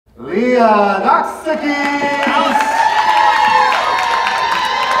Leah Doxakis.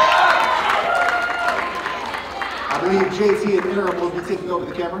 I believe JT and Interim will be taking over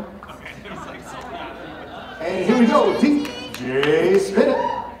the camera. And here we go, DJ Spin It.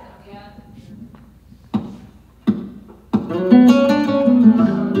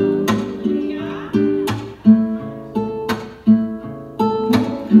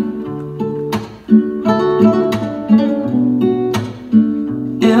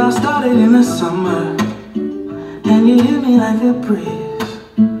 It all started in the summer, and you hit me like a breeze.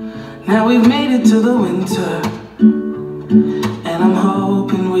 Now we've made it to the winter, and I'm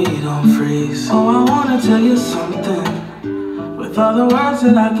hoping we don't freeze. Oh, I wanna tell you something, with all the words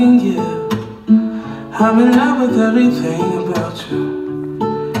that I can give. I'm in love with everything about you,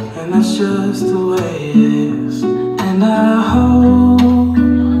 and that's just the way it is. And I hope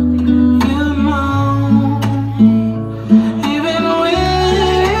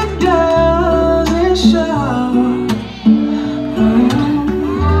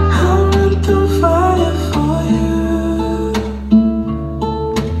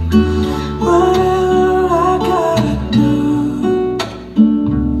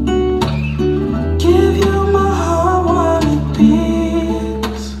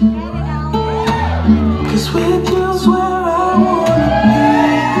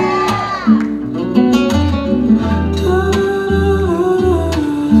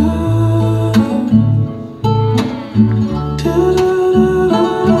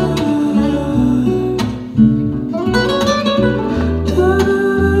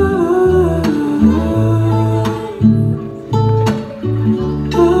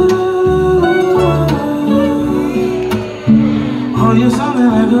you're something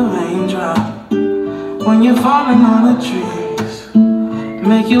like a raindrop when you're falling on the trees.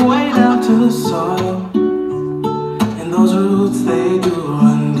 Make your way down to the soil, and those roots, they do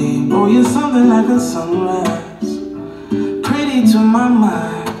run deep. Oh, you're something like a sunrise, pretty to my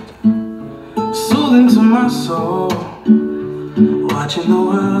mind, soothing to my soul, watching the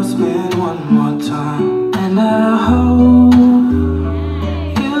world spin one more time. And I hope